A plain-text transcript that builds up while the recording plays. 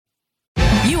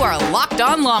You are Locked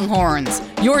On Longhorns,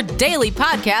 your daily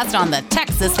podcast on the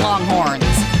Texas Longhorns.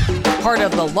 Part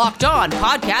of the Locked On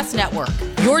Podcast Network,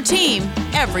 your team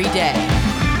every day.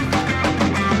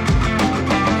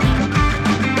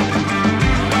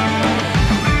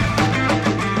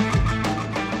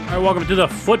 All right, welcome to the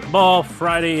Football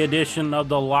Friday edition of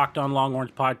the Locked On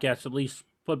Longhorns podcast. At least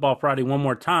Football Friday one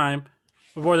more time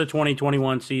before the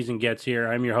 2021 season gets here.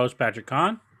 I'm your host, Patrick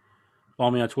Kahn.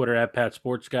 Follow me on Twitter at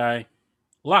PatSportsGuy.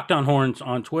 Locked On Horns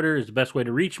on Twitter is the best way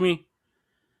to reach me.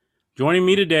 Joining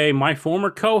me today, my former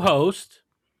co-host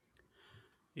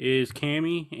is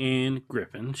Cammie Ann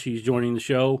Griffin. She's joining the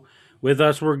show with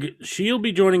us. She'll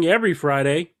be joining every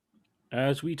Friday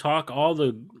as we talk all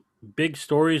the big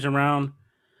stories around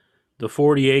the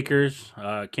 40 acres.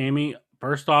 Cammie,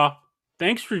 first off,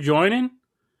 thanks for joining,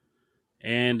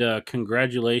 and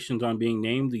congratulations on being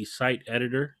named the site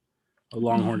editor of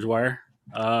Longhorns Wire.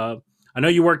 I know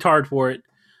you worked hard for it.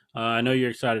 I know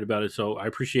you're excited about it, so I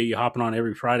appreciate you hopping on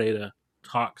every Friday to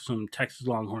talk some Texas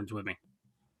Longhorns with me.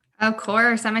 Of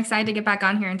course. I'm excited to get back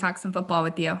on here and talk some football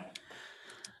with you.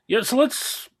 Yeah, so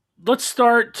let's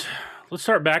start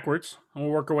backwards and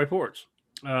we'll work our way forwards.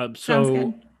 Sounds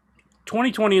good.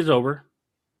 2020 is over,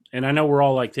 and I know we're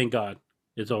all like, thank God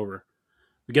it's over.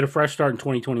 We get a fresh start in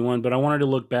 2021, but I wanted to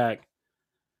look back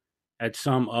at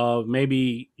some of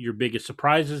maybe your biggest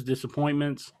surprises,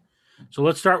 disappointments. So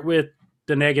let's start with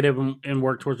the negative and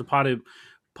work towards the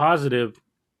positive.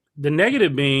 The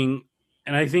negative being,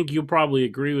 and I think you'll probably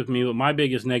agree with me, but my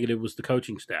biggest negative was the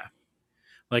coaching staff.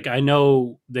 Like, I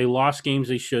know they lost games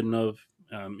they shouldn't have,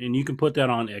 and you can put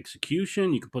that on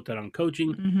execution, you can put that on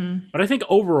coaching, but I think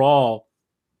overall,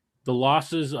 the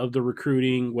losses of the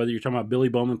recruiting, whether you're talking about Billy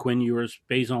Bowman, Quinn Ewers,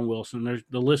 Faison Wilson,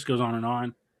 the list goes on and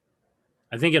on.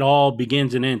 I think it all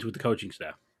begins and ends with the coaching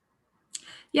staff.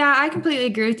 Yeah, I completely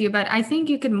agree with you, but I think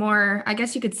you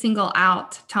could single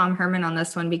out Tom Herman on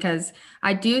this one, because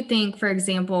I do think, for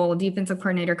example, defensive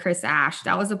coordinator Chris Ash,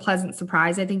 that was a pleasant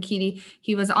surprise. I think he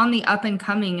was on the up and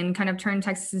coming and kind of turned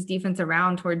Texas's defense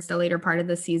around towards the later part of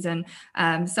the season.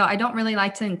 So I don't really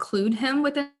like to include him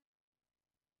within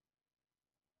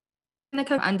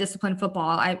the undisciplined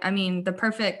football. I mean, the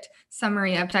perfect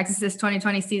summary of Texas's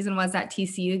 2020 season was that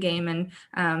TCU game,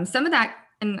 and some of that.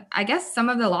 And I guess some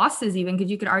of the losses, even,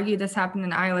 because you could argue this happened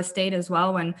in Iowa State as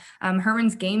well, when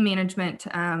Herman's game management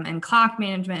and clock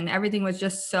management and everything was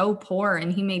just so poor,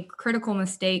 and he made critical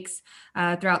mistakes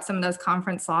throughout some of those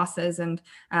conference losses. And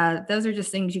those are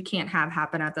just things you can't have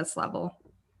happen at this level.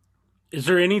 Is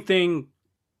there anything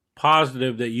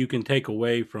positive that you can take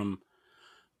away from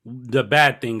the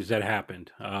bad things that happened,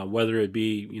 whether it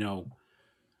be,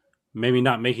 maybe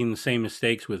not making the same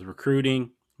mistakes with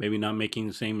recruiting, maybe not making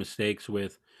the same mistakes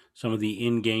with some of the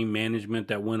in-game management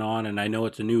that went on? And I know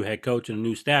it's a new head coach and a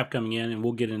new staff coming in, and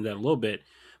we'll get into that a little bit.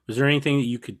 Was there anything that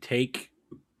you could take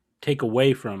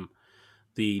away from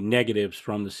the negatives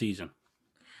from the season?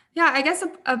 Yeah, I guess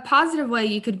a positive way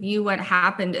you could view what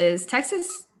happened is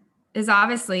Texas is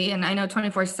obviously, and I know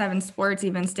 24/7 Sports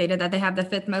even stated that they have the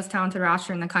 5th most talented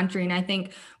roster in the country. And I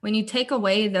think when you take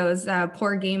away those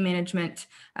poor game management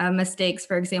mistakes,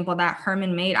 for example, that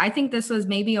Herman made, I think this was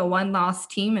maybe a one-loss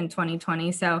team in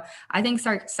 2020. So I think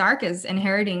Sark is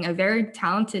inheriting a very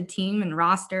talented team and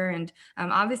roster. And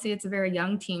obviously it's a very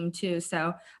young team too.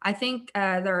 So I think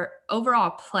their overall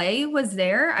play was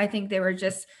there. I think they were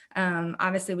just,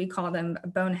 obviously we call them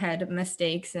bonehead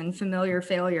mistakes and familiar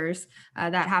failures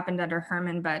that happened under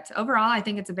Herman. But overall, I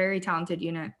think it's a very talented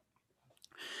unit.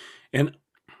 And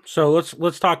so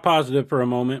let's talk positive for a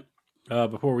moment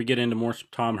before we get into more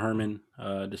Tom Herman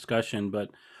discussion. But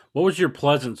what was your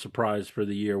pleasant surprise for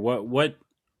the year?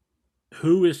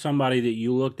 Who is somebody that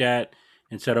you looked at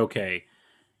and said, okay,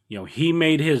 he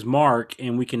made his mark,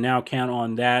 and we can now count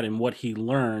on that and what he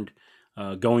learned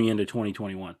going into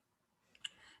 2021?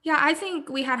 Yeah, I think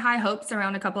we had high hopes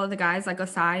around a couple of the guys like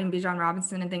Osai and Bijan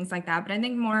Robinson and things like that. But I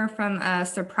think more from a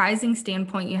surprising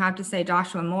standpoint, you have to say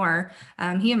Joshua Moore.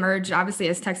 He emerged obviously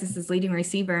as Texas's leading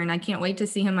receiver, and I can't wait to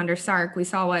see him under Sark. We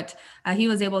saw what he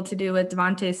was able to do with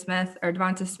Devonta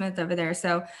Smith over there.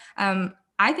 So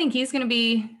I think he's going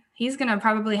to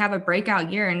probably have a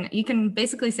breakout year. And you can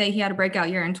basically say he had a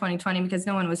breakout year in 2020 because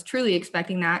no one was truly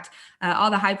expecting that. All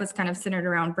the hype was kind of centered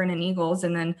around Brennan Eagles,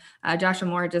 and then Joshua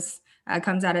Moore just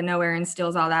comes out of nowhere and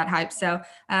steals all that hype. So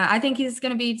I think he's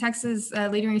going to be Texas'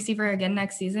 leading receiver again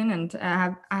next season, and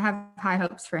I have high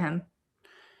hopes for him.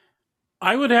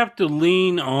 I would have to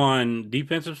lean on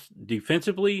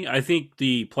defensively. I think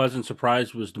the pleasant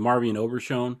surprise was DeMarvion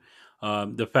Overshown.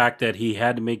 The fact that he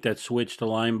had to make that switch to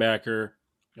linebacker,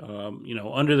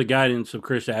 under the guidance of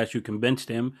Chris Ash, who convinced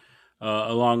him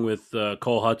along with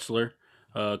Coleman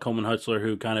Hutzler,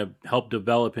 who kind of helped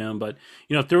develop him. But,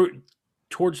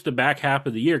 towards the back half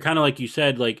of the year, kind of like you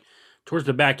said, like towards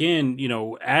the back end,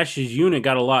 Ash's unit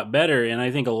got a lot better. And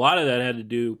I think a lot of that had to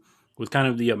do with kind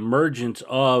of the emergence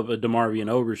of a DeMarvion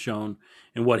Overshown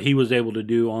and what he was able to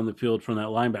do on the field from that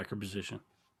linebacker position.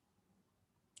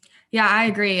 Yeah, I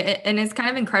agree. And it's kind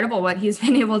of incredible what he's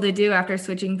been able to do after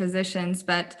switching positions.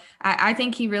 But I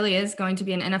think he really is going to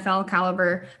be an NFL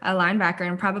caliber linebacker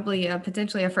and probably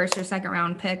potentially a first or second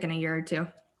round pick in a year or two.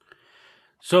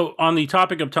 So on the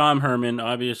topic of Tom Herman,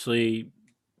 obviously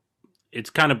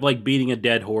it's kind of like beating a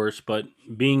dead horse, but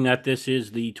being that this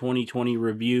is the 2020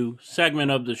 review segment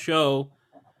of the show,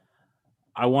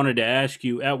 I wanted to ask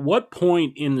you, at what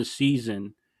point in the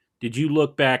season did you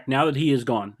look back, now that he is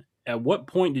gone, at what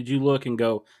point did you look and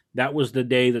go, that was the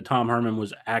day that Tom Herman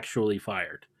was actually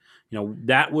fired?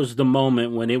 That was the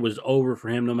moment when it was over for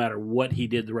him, no matter what he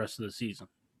did the rest of the season.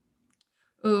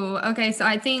 Ooh, okay. So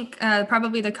I think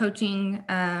probably the coaching,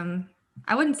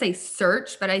 I wouldn't say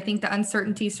search, but I think the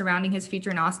uncertainty surrounding his future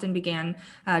in Austin began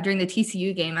during the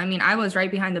TCU game. I mean, I was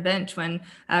right behind the bench when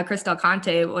Chris Del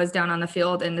Conte was down on the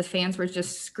field and the fans were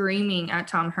just screaming at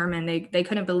Tom Herman. They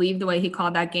couldn't believe the way he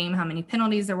called that game, how many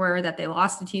penalties there were, that they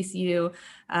lost to TCU,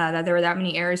 that there were that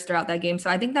many errors throughout that game.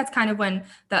 So I think that's kind of when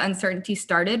the uncertainty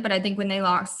started. But I think when they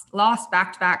lost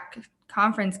back-to-back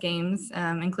conference games,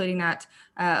 including that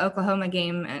Oklahoma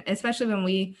game, especially when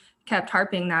we kept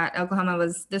harping that Oklahoma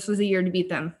this was a year to beat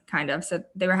them, kind of. So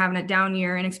they were having a down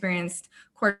year, inexperienced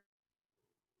quarterback,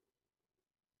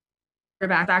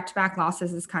 back-to-back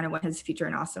losses is kind of when his future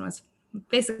in Austin was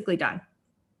basically done.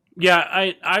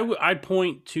 Yeah, I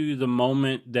point to the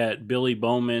moment that Billy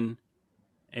Bowman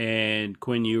and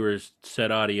Quinn Ewers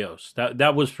said adios.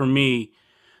 That was for me.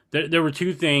 There were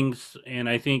two things, and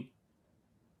I think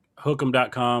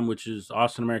Hookem.com, which is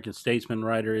Austin American Statesman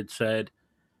writer, had said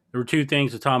there were two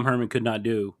things that Tom Herman could not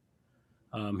do.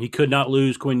 He could not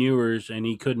lose Quinn Ewers, and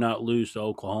he could not lose to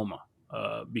Oklahoma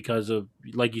because of,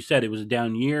 like you said, it was a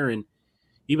down year. And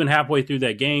even halfway through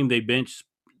that game, they benched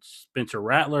Spencer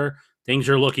Rattler. Things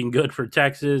are looking good for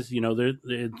Texas.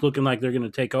 It's looking like they're going to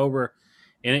take over.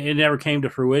 And it never came to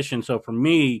fruition. So for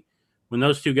me, when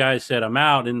those two guys said I'm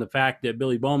out, and the fact that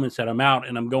Billy Bowman said I'm out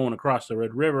and I'm going across the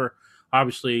Red River,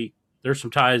 obviously there's some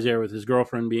ties there with his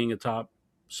girlfriend being a top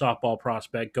softball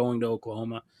prospect going to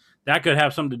Oklahoma. That could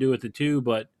have something to do with it too.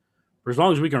 But for as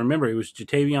long as we can remember, it was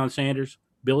Jatavion Sanders,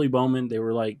 Billy Bowman. They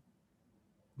were like,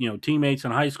 teammates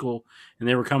in high school, and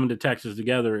they were coming to Texas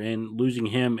together, and losing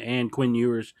him and Quinn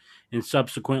Ewers and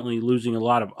subsequently losing a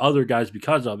lot of other guys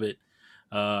because of it.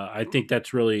 I think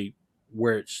that's really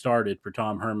where it started for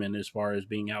Tom Herman as far as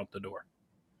being out the door.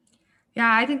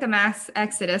 Yeah, I think the mass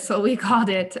exodus, what we called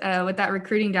it, with that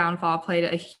recruiting downfall, played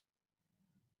a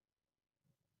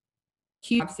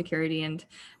huge security. And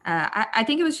I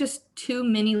think it was just too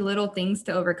many little things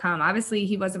to overcome. Obviously,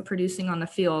 he wasn't producing on the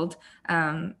field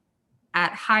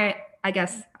at high, I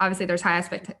guess, obviously there's high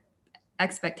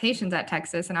expectations at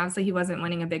Texas. And obviously he wasn't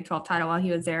winning a Big 12 title while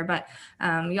he was there. But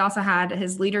we also had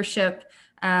his leadership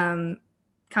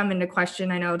come into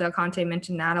question. I know Del Conte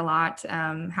mentioned that a lot,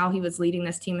 how he was leading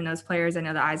this team and those players. I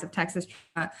know the eyes of Texas,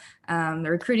 the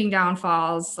recruiting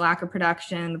downfalls, lack of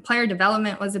production, the player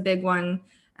development was a big one.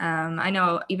 I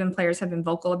know even players have been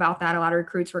vocal about that. A lot of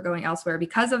recruits were going elsewhere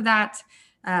because of that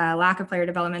lack of player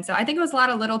development. So I think it was a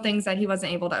lot of little things that he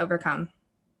wasn't able to overcome.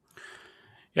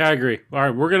 Yeah, I agree. All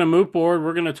right, we're going to move forward.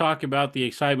 We're going to talk about the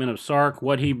excitement of Sark,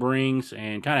 what he brings,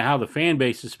 and kind of how the fan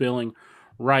base is feeling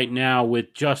right now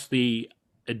with just the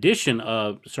addition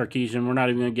of Sarkisian. We're not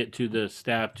even going to get to the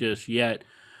staff just yet.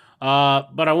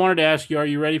 But I wanted to ask you, are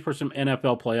you ready for some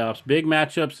NFL playoffs? Big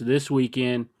matchups this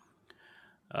weekend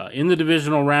in the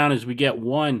divisional round as we get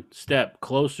one step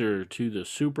closer to the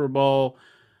Super Bowl.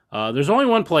 There's only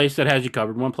one place that has you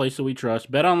covered, one place that we trust,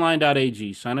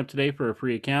 betonline.ag. Sign up today for a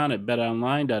free account at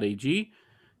betonline.ag.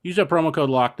 Use that promo code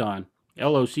LOCKEDON,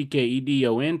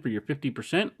 LOCKEDON, for your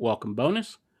 50% welcome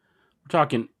bonus. We're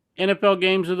talking NFL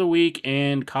games of the week,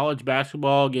 and college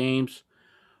basketball games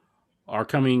are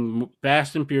coming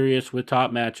fast and furious with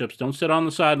top matchups. Don't sit on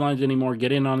the sidelines anymore.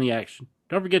 Get in on the action.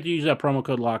 Don't forget to use that promo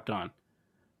code LOCKEDON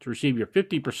to receive your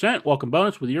 50% welcome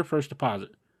bonus with your first deposit.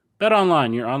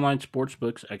 BetOnline, your online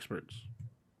sportsbooks experts.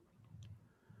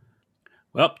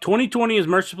 Well, 2020 is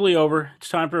mercifully over. It's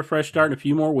time for a fresh start and a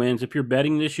few more wins. If you're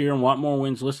betting this year and want more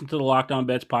wins, listen to the Locked On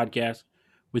Bets podcast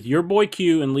with your boy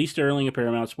Q and Lee Sterling of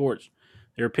Paramount Sports.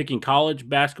 They're picking college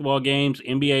basketball games,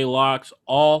 NBA locks,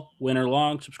 all winter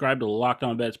long. Subscribe to the Locked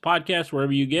On Bets podcast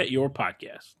wherever you get your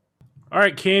podcasts. All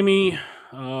right, Cammy,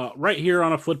 right here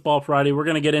on a Football Friday, we're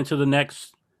going to get into the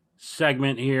next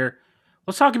segment here.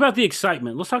 Let's talk about the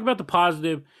excitement. Let's talk about the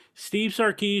positive. Steve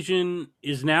Sarkisian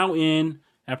is now in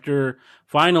after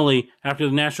the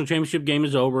national championship game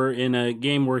is over, in a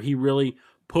game where he really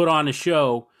put on a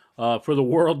show for the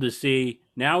world to see.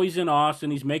 Now he's in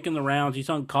Austin. He's making the rounds. He's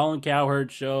on Colin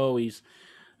Cowherd's show. He's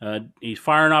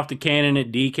firing off the cannon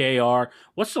at DKR.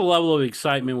 What's the level of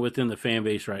excitement within the fan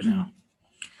base right now?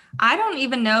 I don't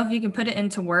even know if you can put it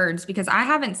into words, because I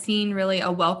haven't seen really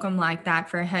a welcome like that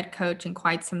for a head coach in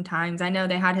quite some times. I know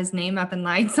they had his name up in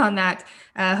lights on that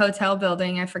hotel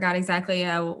building. I forgot exactly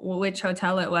which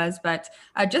hotel it was, but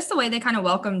just the way they kind of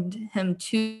welcomed him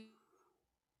to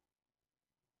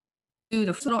the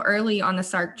little early on the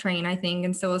Sark train, I think.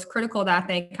 And so it was critical that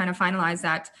they kind of finalized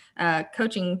that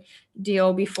coaching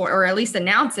deal before, or at least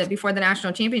announce it before the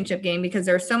national championship game, because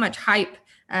there's so much hype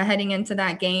heading into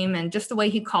that game. And just the way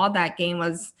he called that game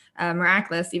was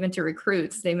miraculous, even to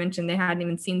recruits. They mentioned they hadn't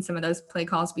even seen some of those play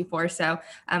calls before. So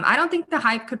I don't think the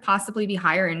hype could possibly be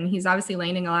higher. And he's obviously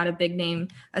landing a lot of big name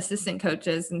assistant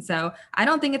coaches. And so I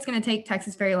don't think it's going to take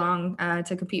Texas very long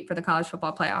to compete for the college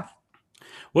football playoff.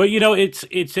 Well,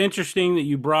 it's interesting that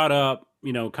you brought up,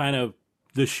 kind of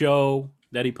the show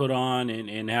that he put on,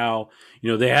 and how,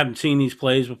 they haven't seen these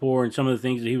plays before, and some of the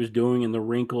things that he was doing and the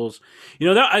wrinkles.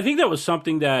 I think that was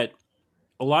something that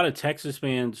a lot of Texas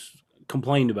fans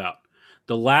complained about,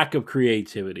 the lack of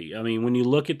creativity. I mean, when you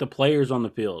look at the players on the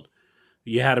field,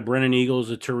 you had a Brennan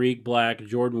Eagles, a Tariq Black,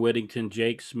 Jordan Whittington,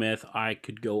 Jake Smith. I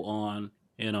could go on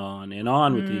and on and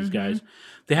on with these guys.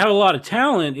 They have a lot of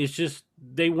talent. It's just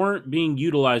they weren't being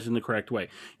utilized in the correct way.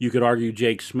 You could argue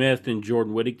Jake Smith and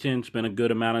Jordan Whittington spent a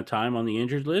good amount of time on the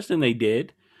injured list, and they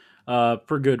did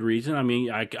for good reason. I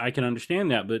mean, I can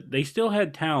understand that, but they still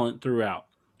had talent throughout.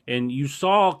 And you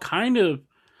saw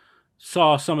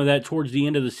some of that towards the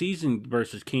end of the season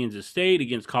versus Kansas State,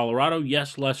 against Colorado.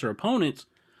 Yes, lesser opponents,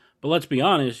 but let's be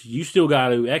honest, you still got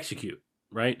to execute,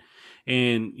 right?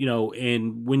 And,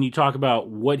 and when you talk about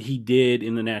what he did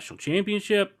in the national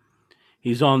championship,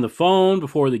 he's on the phone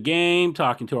before the game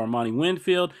talking to Armani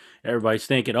Winfield. Everybody's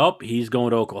thinking, he's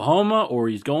going to Oklahoma or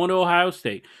he's going to Ohio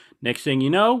State. Next thing you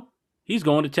know, he's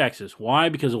going to Texas. Why?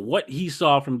 Because of what he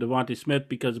saw from Devontae Smith,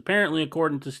 because apparently,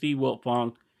 according to Steve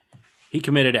Wiltfong, he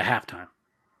committed at halftime.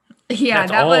 Yeah,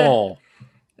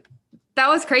 that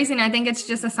was crazy. And I think it's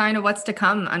just a sign of what's to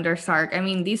come under Sark. I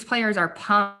mean, these players are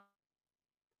pumped.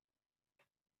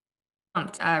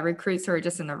 Recruits who are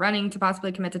just in the running to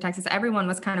possibly commit to Texas. Everyone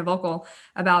was kind of vocal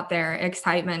about their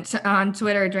excitement on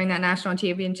Twitter during that national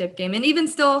championship game. And even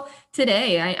still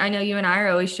today, I know you and I are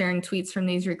always sharing tweets from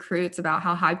these recruits about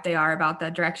how hyped they are about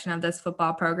the direction of this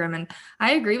football program. And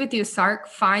I agree with you. Sark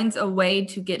finds a way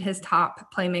to get his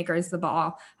top playmakers the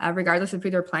ball, regardless of who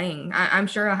they're playing. I'm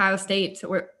sure Ohio State,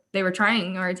 they were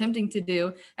trying or attempting to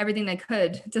do everything they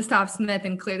could to stop Smith,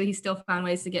 and clearly he still found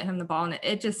ways to get him the ball. And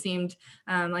it just seemed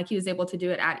like he was able to do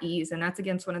it at ease, and that's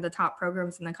against one of the top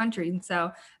programs in the country. And so,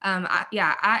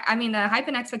 I mean, the hype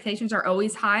and expectations are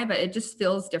always high, but it just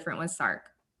feels different with Sark.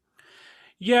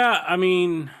 Yeah, I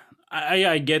mean,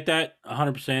 I get that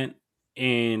 100%,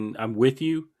 and I'm with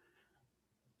you.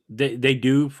 They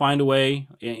do find a way,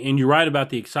 and you're right about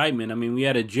the excitement. I mean, we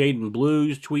had a Jaden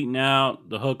Blues tweeting out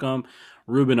the hook 'em.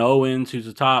 Ruben Owens, who's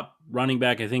the top running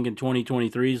back, I think, in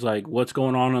 2023, is like, what's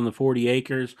going on the 40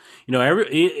 acres?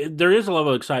 There is a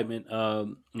level of excitement.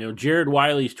 Jared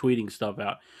Wiley's tweeting stuff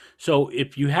out. So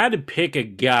if you had to pick a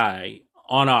guy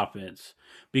on offense,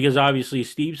 because obviously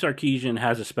Steve Sarkisian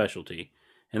has a specialty,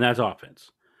 and that's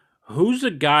offense, who's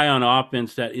a guy on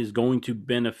offense that is going to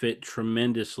benefit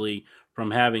tremendously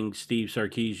from having Steve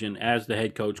Sarkisian as the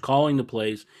head coach, calling the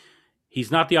plays?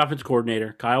 He's not the offense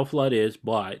coordinator. Kyle Flood is,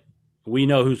 but we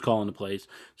know who's calling the plays.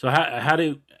 So how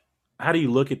do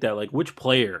you look at that? Like, which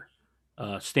player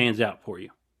stands out for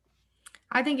you?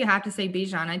 I think you have to say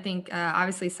Bijan. I think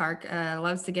obviously Sark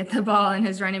loves to get the ball in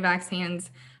his running back's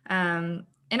hands.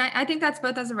 And I think that's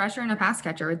both as a rusher and a pass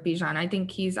catcher with Bijan. I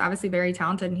think he's obviously very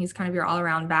talented, and he's kind of your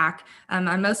all-around back.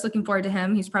 I'm most looking forward to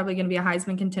him. He's probably going to be a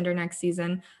Heisman contender next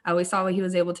season. We saw what he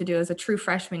was able to do as a true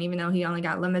freshman, even though he only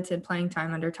got limited playing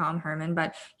time under Tom Herman.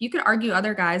 But you could argue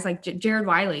other guys like Jared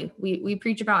Wiley. We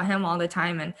preach about him all the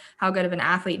time and how good of an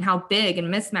athlete and how big and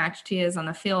mismatched he is on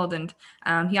the field. And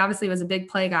he obviously was a big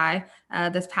play guy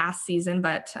this past season,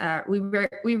 but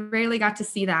we rarely got to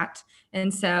see that.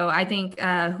 And so I think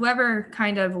whoever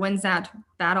kind of wins that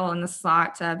battle in the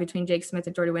slot between Jake Smith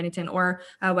and Jordan Whittington, or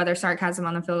whether Sark has them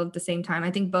on the field at the same time, I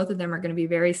think both of them are going to be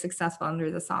very successful under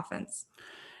this offense.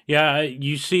 Yeah,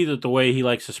 you see that the way he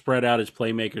likes to spread out his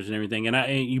playmakers and everything.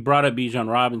 And you brought up Bijan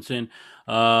Robinson.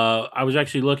 I was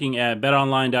actually looking at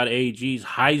betonline.ag's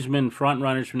Heisman front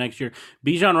runners for next year.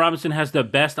 Bijan Robinson has the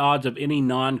best odds of any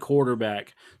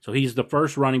non-quarterback. So he's the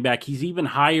first running back. He's even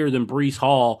higher than Breece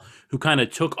Hall, who kind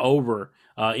of took over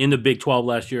in the Big 12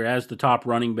 last year as the top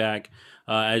running back.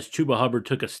 As Chuba Hubbard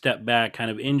took a step back,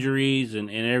 kind of injuries and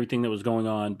everything that was going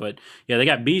on. But yeah, they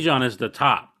got Bijan as the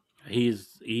top. He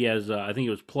has I think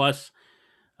it was plus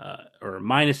or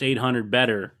minus 800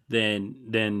 better than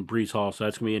Breece Hall, so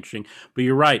that's gonna be interesting. But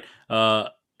you're right, a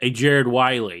Jared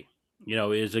Wiley,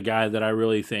 is a guy that I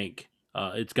really think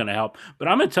it's gonna help. But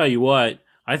I'm gonna tell you what.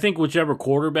 I think whichever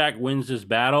quarterback wins this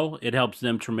battle, it helps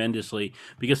them tremendously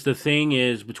because the thing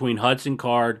is between Hudson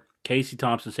Card, Casey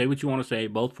Thompson, say what you want to say,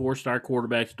 both 4-star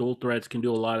quarterbacks, dual threats can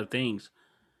do a lot of things.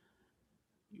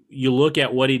 You look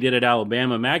at what he did at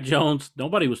Alabama. Mac Jones,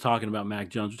 nobody was talking about Mac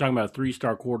Jones. We're talking about a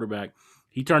 3-star quarterback.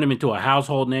 He turned him into a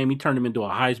household name. He turned him into a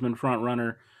Heisman front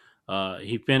runner.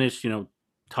 He finished,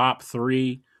 top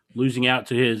 3, losing out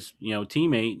to his,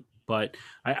 teammate. But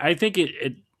I think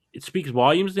it speaks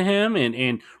volumes to him.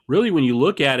 And really, when you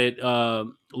look at it,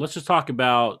 let's just talk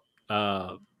about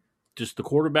just the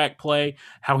quarterback play,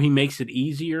 how he makes it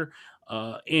easier.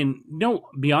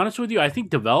 Be honest with you, I think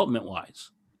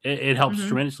development-wise, it helps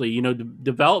tremendously.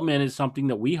 Development is something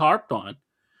that we harped on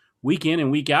week in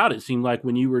and week out. It seemed like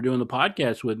when you were doing the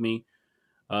podcast with me,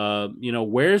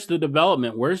 where's the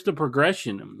development? Where's the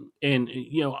progression? And,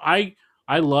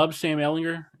 I love Sam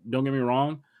Ehlinger. Don't get me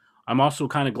wrong. I'm also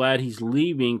kind of glad he's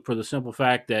leaving for the simple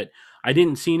fact that I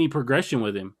didn't see any progression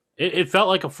with him. It felt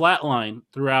like a flat line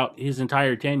throughout his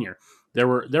entire tenure. There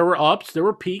were ups, there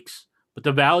were peaks, but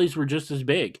the valleys were just as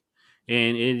big.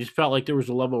 And it just felt like there was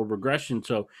a level of regression.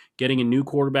 So getting a new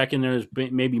quarterback in there is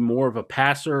maybe more of a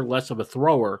passer, less of a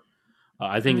thrower,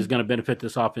 I think is going to benefit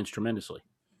this offense tremendously.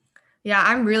 Yeah,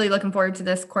 I'm really looking forward to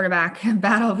this quarterback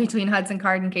battle between Hudson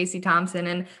Card and Casey Thompson.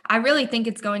 And I really think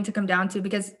it's going to come down to,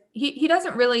 because he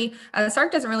doesn't really,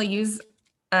 Sark doesn't really use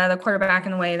the quarterback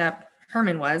in the way that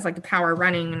Herman was, like the power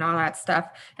running and all that stuff.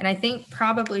 And I think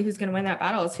probably who's going to win that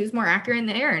battle is who's more accurate in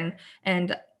the air.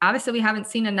 And obviously we haven't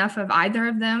seen enough of either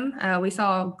of them. We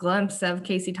saw a glimpse of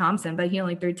Casey Thompson, but he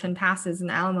only threw 10 passes in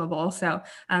the Alamo Bowl. So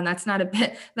that's not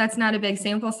a big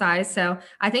sample size. So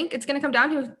I think it's going to come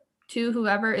down to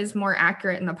whoever is more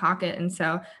accurate in the pocket. And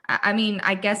so, I mean,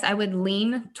 I guess I would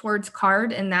lean towards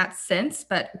Card in that sense,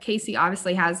 but Casey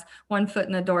obviously has one foot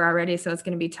in the door already. So it's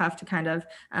going to be tough to kind of,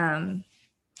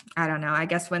 I don't know, I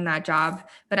guess win that job.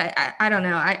 But I don't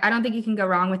know. I don't think you can go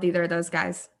wrong with either of those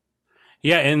guys.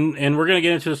 Yeah, and we're going to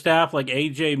get into the staff like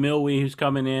A.J. Milwee, who's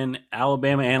coming in,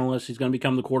 Alabama analyst. He's going to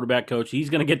become the quarterback coach. He's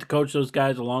going to get to coach those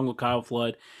guys along with Kyle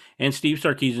Flood. And Steve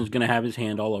Sarkisian is going to have his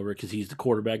hand all over it because he's the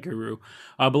quarterback guru.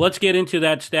 But let's get into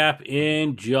that staff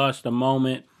in just a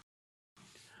moment.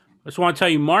 I just want to tell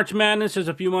you, March Madness is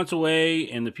a few months away,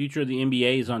 and the future of the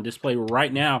NBA is on display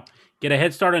right now. Get a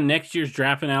head start on next year's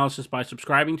draft analysis by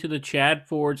subscribing to the Chad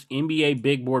Ford's NBA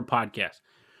Big Board podcast.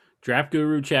 Draft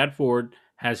guru Chad Ford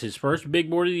has his first Big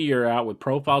Board of the year out with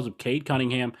profiles of Cade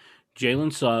Cunningham,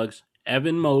 Jalen Suggs,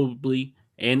 Evan Mobley,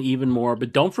 and even more.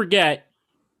 But don't forget,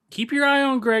 keep your eye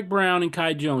on Greg Brown and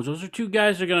Kai Jones. Those are two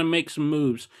guys that are going to make some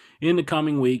moves in the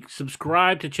coming week.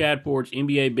 Subscribe to Chad Ford's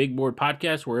NBA Big Board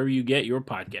podcast wherever you get your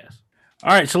podcasts.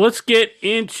 All right, so let's get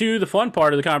into the fun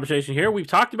part of the conversation here. We've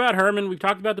talked about Herman. We've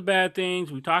talked about the bad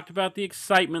things. We've talked about the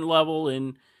excitement level.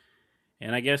 And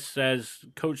I guess as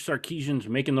Coach Sarkisian's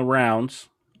making the rounds,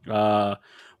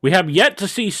 we have yet to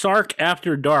see Sark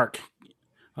after dark.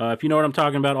 If you know what I'm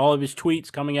talking about, all of his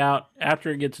tweets coming out after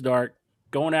it gets dark,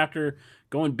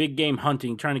 going big game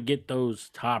hunting, trying to get those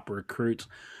top recruits.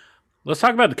 Let's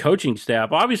talk about the coaching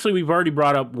staff. Obviously, we've already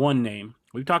brought up one name.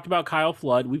 We've talked about Kyle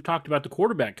Flood. We've talked about the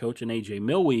quarterback coach and A.J.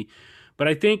 Milwee. But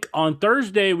I think on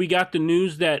Thursday, we got the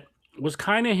news that was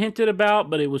kind of hinted about,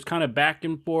 but it was kind of back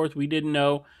and forth. We didn't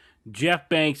know. Jeff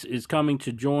Banks is coming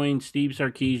to join Steve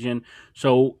Sarkisian.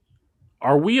 So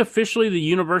are we officially the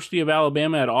University of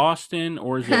Alabama at Austin,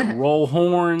 or is it roll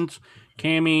horns?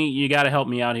 Cammie, you got to help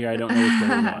me out here. I don't know what's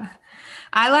going on.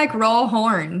 I like roll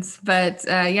horns, but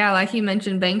yeah, like you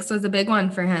mentioned, Banks was a big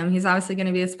one for him. He's obviously going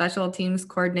to be a special teams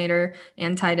coordinator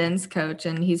and tight ends coach.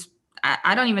 And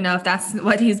I don't even know if that's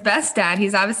what he's best at.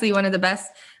 He's obviously one of the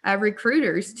best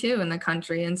recruiters too in the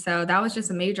country. And so that was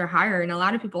just a major hire. And a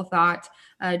lot of people thought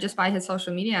just by his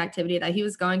social media activity that he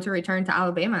was going to return to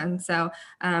Alabama. And so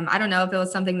I don't know if it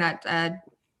was something that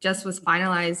just was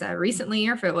finalized recently,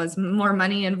 or if it was more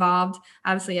money involved.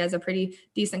 Obviously, he has a pretty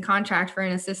decent contract for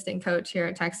an assistant coach here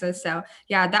at Texas. So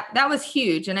yeah, that was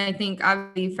huge. And I think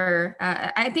obviously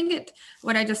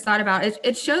what I just thought about,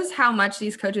 it shows how much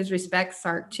these coaches respect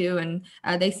Sark too. And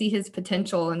they see his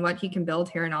potential and what he can build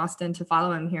here in Austin to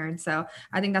follow him here. And so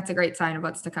I think that's a great sign of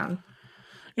what's to come.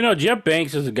 Jeff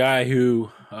Banks is a guy who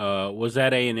was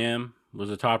at A&M, was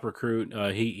a top recruit.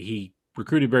 He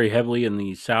recruited very heavily in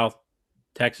the South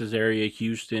Texas area,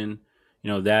 Houston,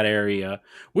 that area,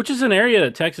 which is an area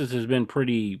that Texas has been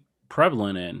pretty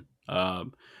prevalent in.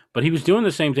 But he was doing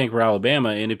the same thing for Alabama.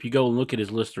 And if you go and look at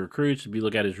his list of recruits, if you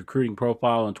look at his recruiting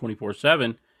profile on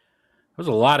 24/7, there's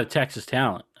a lot of Texas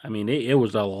talent. I mean, it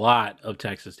was a lot of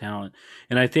Texas talent.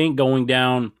 And I think going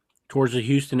down towards the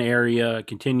Houston area,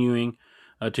 continuing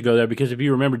to go there, because if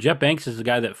you remember, Jeff Banks is the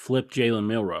guy that flipped Jalen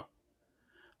Milroe.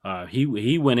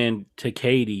 He went in to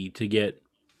Katy to get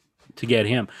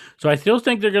him. So I still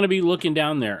think they're going to be looking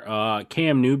down there.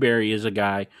 Cam Newberry is a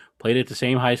guy, played at the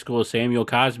same high school as Samuel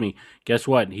Cosme. Guess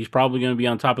what? He's probably going to be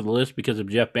on top of the list because of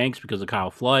Jeff Banks, because of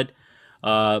Kyle Flood.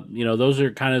 Those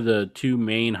are kind of the two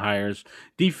main hires.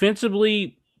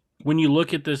 Defensively, when you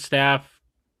look at the staff,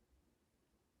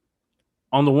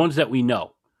 on the ones that we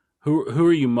know, who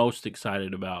are you most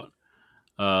excited about,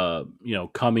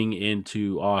 coming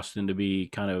into Austin to be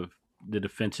kind of the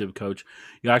defensive coach?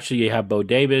 You have Bo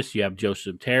Davis, you have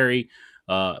Joseph Terry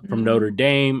from Notre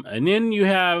Dame, and then you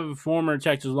have former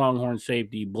Texas Longhorn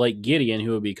safety Blake Gideon,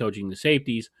 who will be coaching the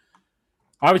safeties.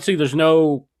 Obviously,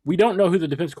 we don't know who the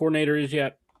defense coordinator is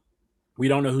yet. We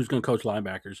don't know who's going to coach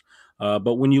linebackers.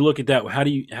 But when you look at that, how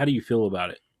do you feel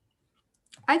about it?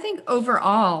 I think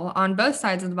overall, on both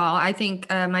sides of the ball, I think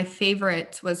my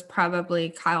favorite was probably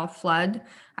Kyle Flood.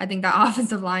 I think the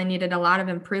offensive line needed a lot of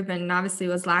improvement and obviously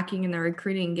was lacking in the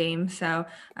recruiting game. So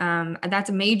that's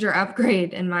a major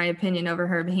upgrade, in my opinion, over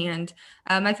Herb Hand.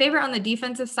 My favorite on the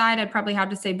defensive side, I'd probably have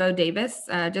to say Bo Davis,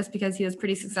 just because he was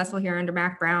pretty successful here under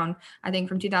Mack Brown, I think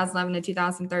from 2011 to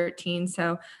 2013.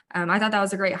 So I thought that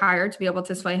was a great hire to be able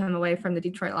to sway him away from the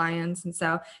Detroit Lions. And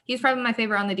so he's probably my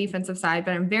favorite on the defensive side,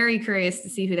 but I'm very curious to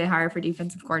see who they hire for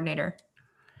defensive coordinator.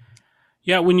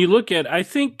 Yeah, when you look at, I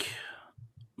think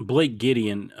Blake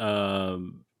Gideon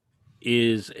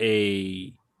is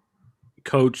a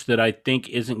coach that I think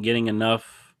isn't getting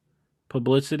enough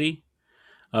publicity.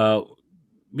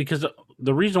 Because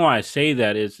the reason why I say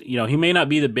that is, he may not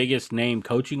be the biggest name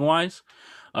coaching wise,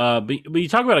 but you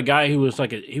talk about a guy who was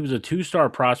he was a 2-star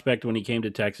prospect when he came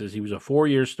to Texas. He was a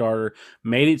 4-year starter,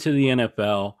 made it to the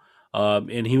NFL,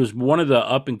 and he was one of the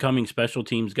up and coming special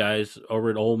teams guys over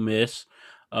at Ole Miss.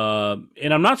 And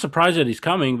I'm not surprised that he's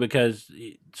coming, because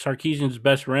Sarkisian's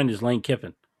best friend is Lane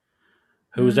Kiffin,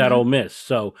 who was at Ole Miss.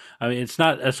 So, I mean, it's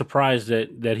not a surprise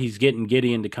that he's getting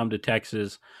Gideon to come to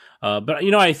Texas. But,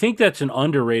 I think that's an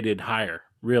underrated hire,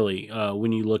 really,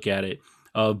 when you look at it.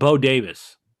 Bo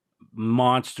Davis,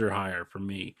 monster hire for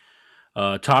me.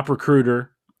 Top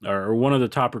recruiter, or one of the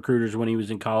top recruiters when he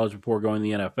was in college before going to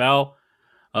the NFL.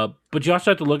 But you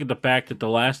also have to look at the fact that the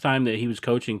last time that he was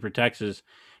coaching for Texas,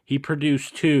 he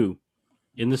produced 2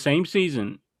 in the same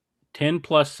season,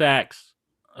 10-plus sacks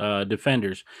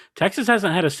defenders. Texas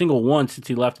hasn't had a single one since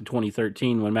he left in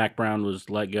 2013 when Mack Brown was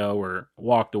let go or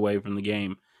walked away from the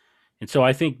game. And so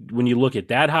I think when you look at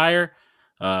that hire,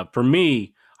 for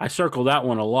me, I circle that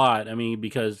one a lot. I mean,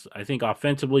 because I think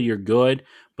offensively you're good,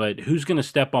 but who's going to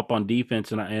step up on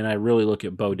defense? And I really look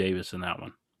at Bo Davis in that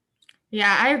one.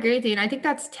 Yeah, I agree with you. And I think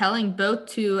that's telling both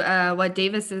to what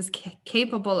Davis is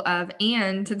capable of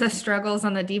and the struggles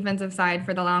on the defensive side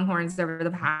for the Longhorns over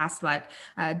the past,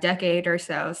 decade or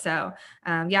so. So,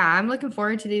 I'm looking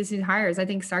forward to these new hires. I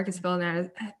think Sark is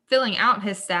filling out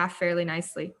his staff fairly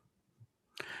nicely.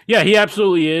 Yeah, he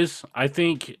absolutely is. I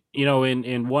think,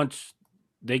 and once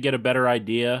they get a better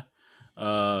idea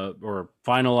or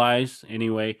finalize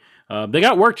anyway, they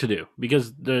got work to do,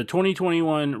 because the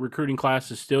 2021 recruiting class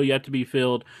is still yet to be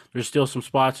filled. There's still some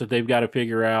spots that they've got to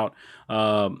figure out.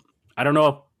 I don't know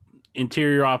if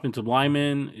interior offensive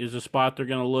lineman is a spot they're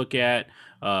going to look at.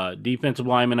 Defensive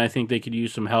lineman, I think they could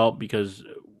use some help, because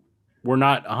we're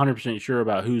not 100% sure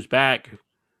about who's back,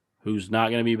 who's not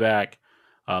going to be back.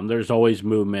 There's always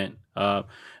movement.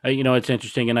 It's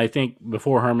interesting. And I think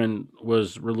before Herman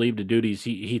was relieved of duties,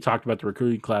 he talked about the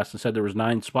recruiting class and said there was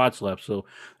 9 spots left. So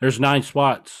there's 9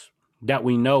 spots that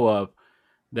we know of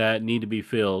that need to be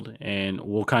filled. And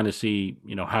we'll kind of see,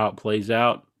 how it plays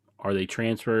out. Are they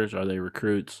transfers? Are they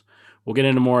recruits? We'll get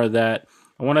into more of that.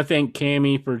 I want to thank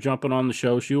Cammie for jumping on the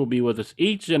show. She will be with us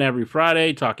each and every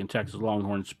Friday talking Texas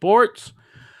Longhorn sports.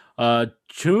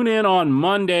 Tune in on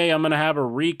Monday. I'm going to have a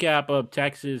recap of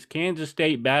Kansas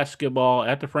State basketball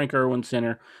at the Frank Irwin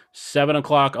Center, 7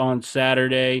 o'clock on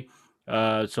Saturday.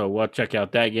 So we'll check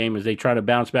out that game as they try to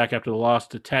bounce back after the loss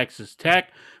to Texas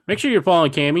Tech. Make sure you're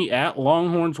following Cami at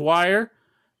Longhorns Wire,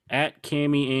 at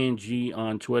Cami and G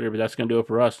on Twitter. But that's going to do it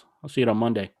for us. I'll see you on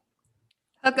Monday.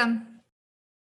 Hook 'em.